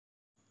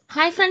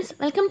Hi friends,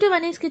 welcome to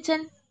Vani's Kitchen.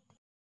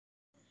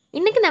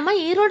 இன்னைக்கு நம்ம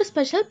Erode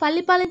special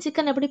Pallipalayam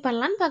chicken எப்படி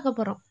பண்ணலாம்னு பார்க்க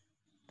போறோம்.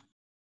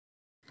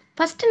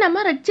 ஃபர்ஸ்ட்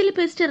நம்ம ரெட் சில்லி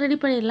பேஸ்ட் ரெடி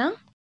பண்ணிடலாம்.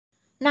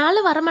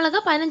 4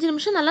 வரமிளகாய் 15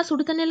 நிமிஷம் நல்லா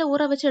சுடு தண்ணியில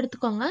ஊற வச்சு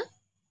எடுத்துக்கோங்க.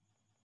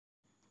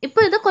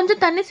 இப்போ இத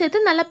கொஞ்சம் தண்ணி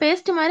சேர்த்து நல்லா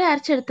பேஸ்ட் மாதிரி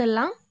அரைச்சு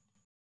எடுத்துடலாம்.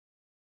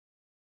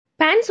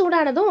 pan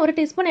சூடானதும் 1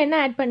 டீஸ்பூன்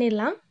எண்ணெய் ஆட்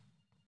பண்ணிடலாம்.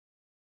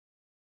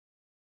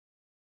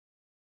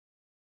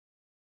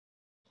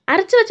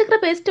 அரைச்சு வச்சுக்கிற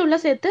பேஸ்ட் உள்ள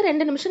சேர்த்து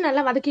 2 நிமிஷம்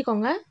நல்லா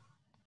வதக்கிக்கோங்க.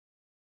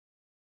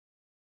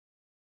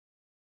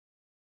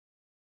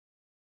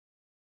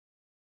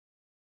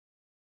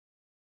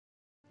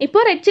 இப்போ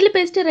ரெட் சில்லி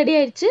பேஸ்ட் ரெடி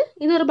ஆயிடுச்சு.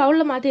 இது ஒரு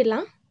பவுல்ல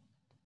மாத்திடலாம்.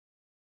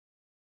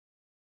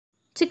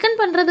 சிக்கன்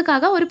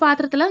பண்றதுக்காக ஒரு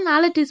பாத்திரத்துல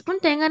 4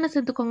 டீஸ்பூன் தேங்காய் எண்ணெய்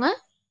சேர்த்துக்கோங்க.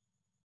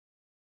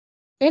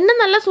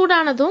 எண்ணெய் நல்லா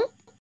சூடானதும்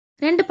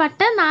 2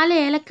 பட்டை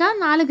 4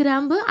 ஏலக்காய் 4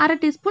 கிராம்பு 1/2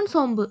 டீஸ்பூன்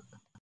சோம்பு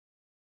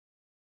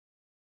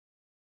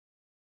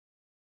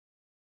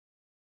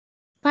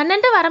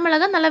 12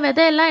 வரமிளகாய் நல்ல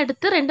விதையெல்லாம்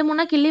எடுத்து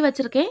 2-3 கிள்ளி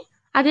வச்சிருக்கேன்.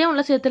 அதையும்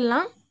உள்ள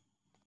சேர்த்துடலாம்.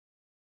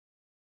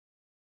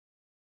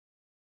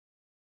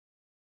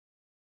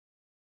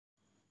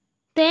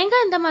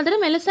 தேங்காய் இந்த மாதிரி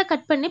மெலிசா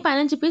கட் பண்ணி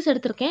 15 பீஸ்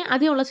எடுத்திருக்கேன்.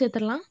 அதையும் உள்ள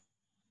சேர்த்துடலாம்.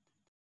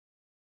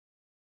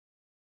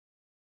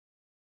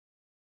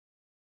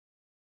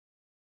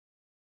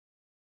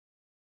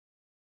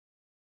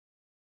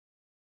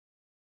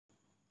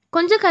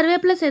 கொஞ்சம்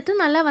கறிவேப்பிலை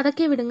சேர்த்து நல்லா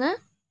வதக்கி விடுங்க.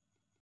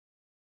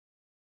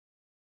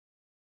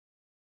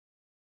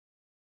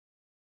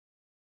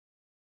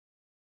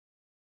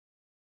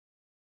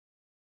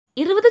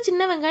 இருபது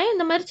சின்ன வெங்காயம்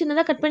இந்த மாதிரி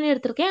சின்னதா கட் பண்ணி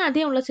எடுத்திருக்கேன்.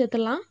 அதையும் உள்ள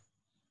சேர்த்துடலாம்.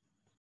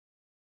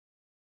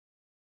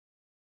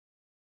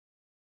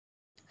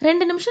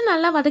 2 நிமிஷம்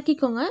நல்லா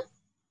வதக்கிக்கோங்க.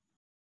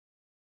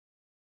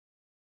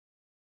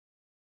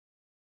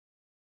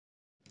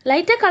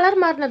 லைட்டா கலர்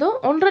மாறினதும்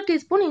 1/2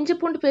 டீஸ்பூன் இஞ்சி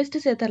பூண்டு பேஸ்ட்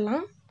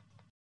சேர்த்துடலாம்.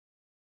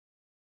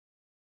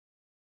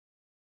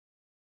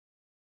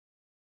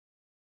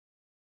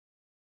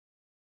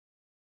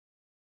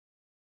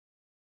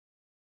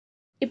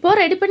 இப்போ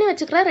ரெடி பண்ணி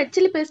வச்சுக்கிற ரெட்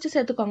சில்லி பேஸ்ட்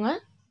சேர்த்துக்கோங்க.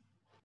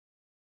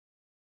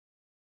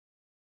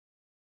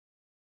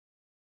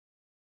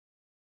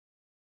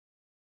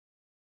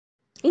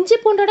 இஞ்சி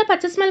பூண்டோட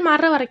பச்சை ஸ்மெல்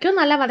மாறுற வரைக்கும்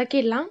நல்லா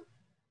வதக்கிடலாம்.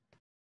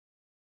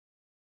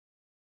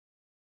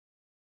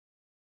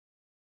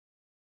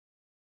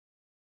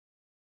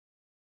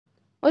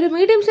 ஒரு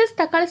மீடியம் சைஸ்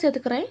தக்காளி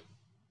சேர்த்துக்கிறேன்.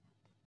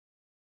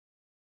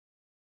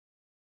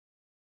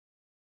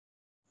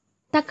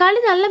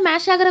 தக்காளி நல்லா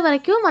மேஷ் ஆகிற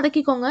வரைக்கும்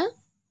வதக்கிக்கோங்க.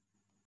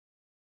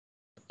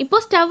 இப்போ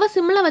ஸ்டவ்வை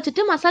சிம்ல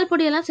வச்சுட்டு மசால்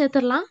பொடியெல்லாம்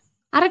சேர்த்துடலாம்.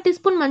 1/2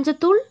 டீஸ்பூன்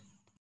மஞ்சத்தூள்,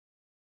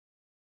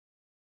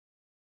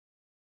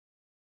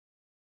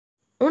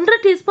 1/2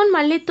 டீஸ்பூன்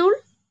மல்லித்தூள்,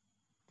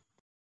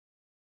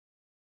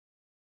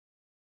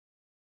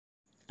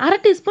 1/2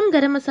 teaspoon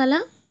garam masala,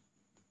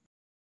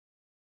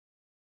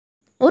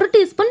 1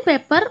 teaspoon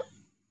pepper,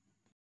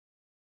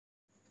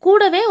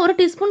 கூடவே 1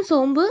 டீஸ்பூன்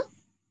சோம்பு,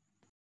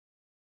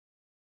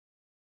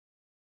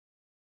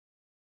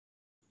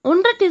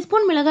 1/2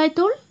 டீஸ்பூன்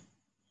மிளகாய்த்தூள்,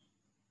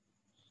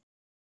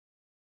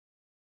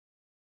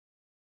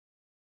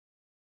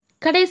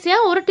 கடைசியா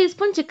 1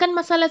 டீஸ்பூன் சிக்கன்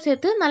மசாலா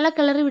சேர்த்து நல்லா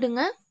கிளறி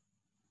விடுங்க.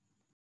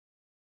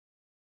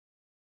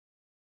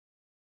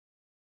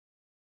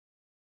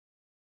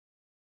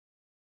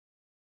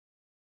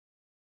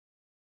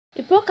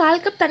 இப்போ 1/4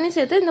 கப் தண்ணி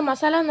சேர்த்து இந்த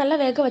மசாலா நல்லா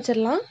வேக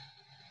வச்சிடலாம்.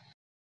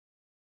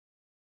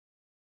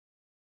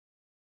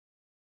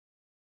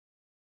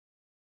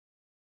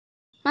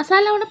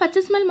 மசாலாவோட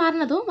பச்சை ஸ்மெல்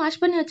மாறினதும்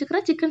வாஷ் பண்ணி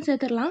வச்சுக்கிற சிக்கன்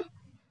சேர்த்துடலாம்.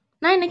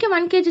 நான் இன்னைக்கு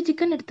 1 kg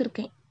சிக்கன்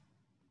எடுத்திருக்கேன்.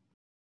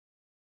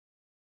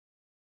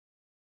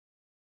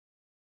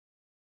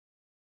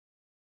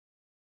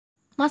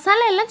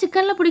 மசாலா எல்லாம்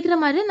சிக்கன்ல பிடிக்கிற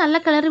மாதிரி நல்லா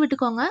கிளறி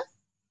விட்டுக்கோங்க.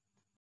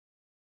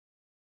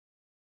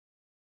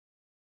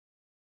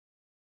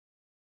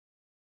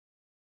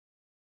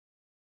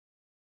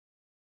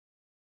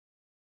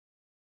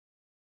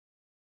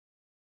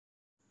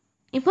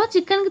 இப்போ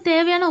சிக்கனுக்கு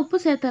தேவையான உப்பு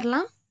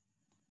சேர்த்துடலாம்.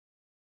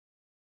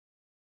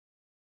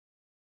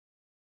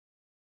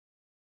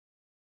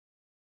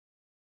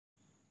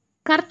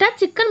 கரெக்டா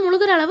சிக்கன்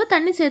முழுகிற அளவு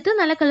தண்ணி சேர்த்து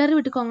நல்லா கிளறி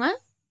விட்டுக்கோங்க.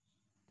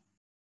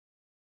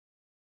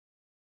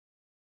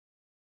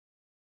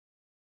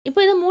 இப்போ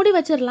இதை மூடி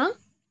வச்சிடலாம்.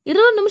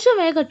 20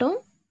 நிமிஷம் வேகட்டும்.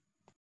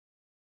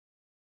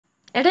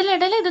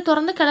 இடையில இதை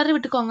திறந்து கிளறி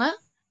விட்டுக்கோங்க,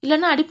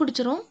 இல்லைன்னா அடி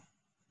பிடிச்சிரும்.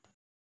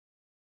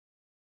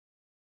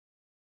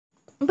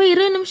 இப்போ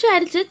 20 நிமிஷம்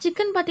ஆயிடுச்சு.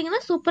 சிக்கன் பார்த்தீங்கன்னா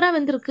சூப்பராக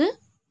வெந்திருக்கு.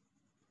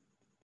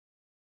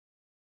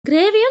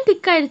 கிரேவியும்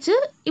திக் ஆயிடுச்சு.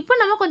 இப்போ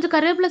நம்ம கொஞ்சம்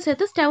கருவேப்பிலை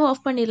சேர்த்து ஸ்டவ்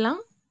ஆஃப் பண்ணிடலாம்.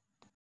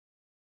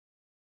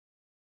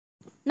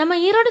 நம்ம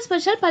ஈரோடு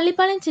ஸ்பெஷல்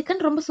பள்ளிப்பாளையம்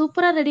சிக்கன் ரொம்ப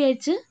சூப்பராக ரெடி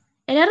ஆயிடுச்சு.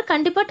 எல்லாரும்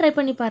கண்டிப்பாக ட்ரை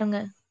பண்ணி பாருங்க.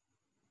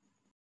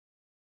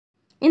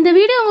 இந்த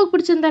வீடியோ உங்களுக்கு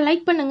பிடிச்சிருந்தா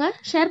லைக் பண்ணுங்க,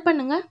 ஷேர்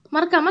பண்ணுங்க,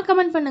 மறக்காம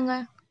கமெண்ட் பண்ணுங்க.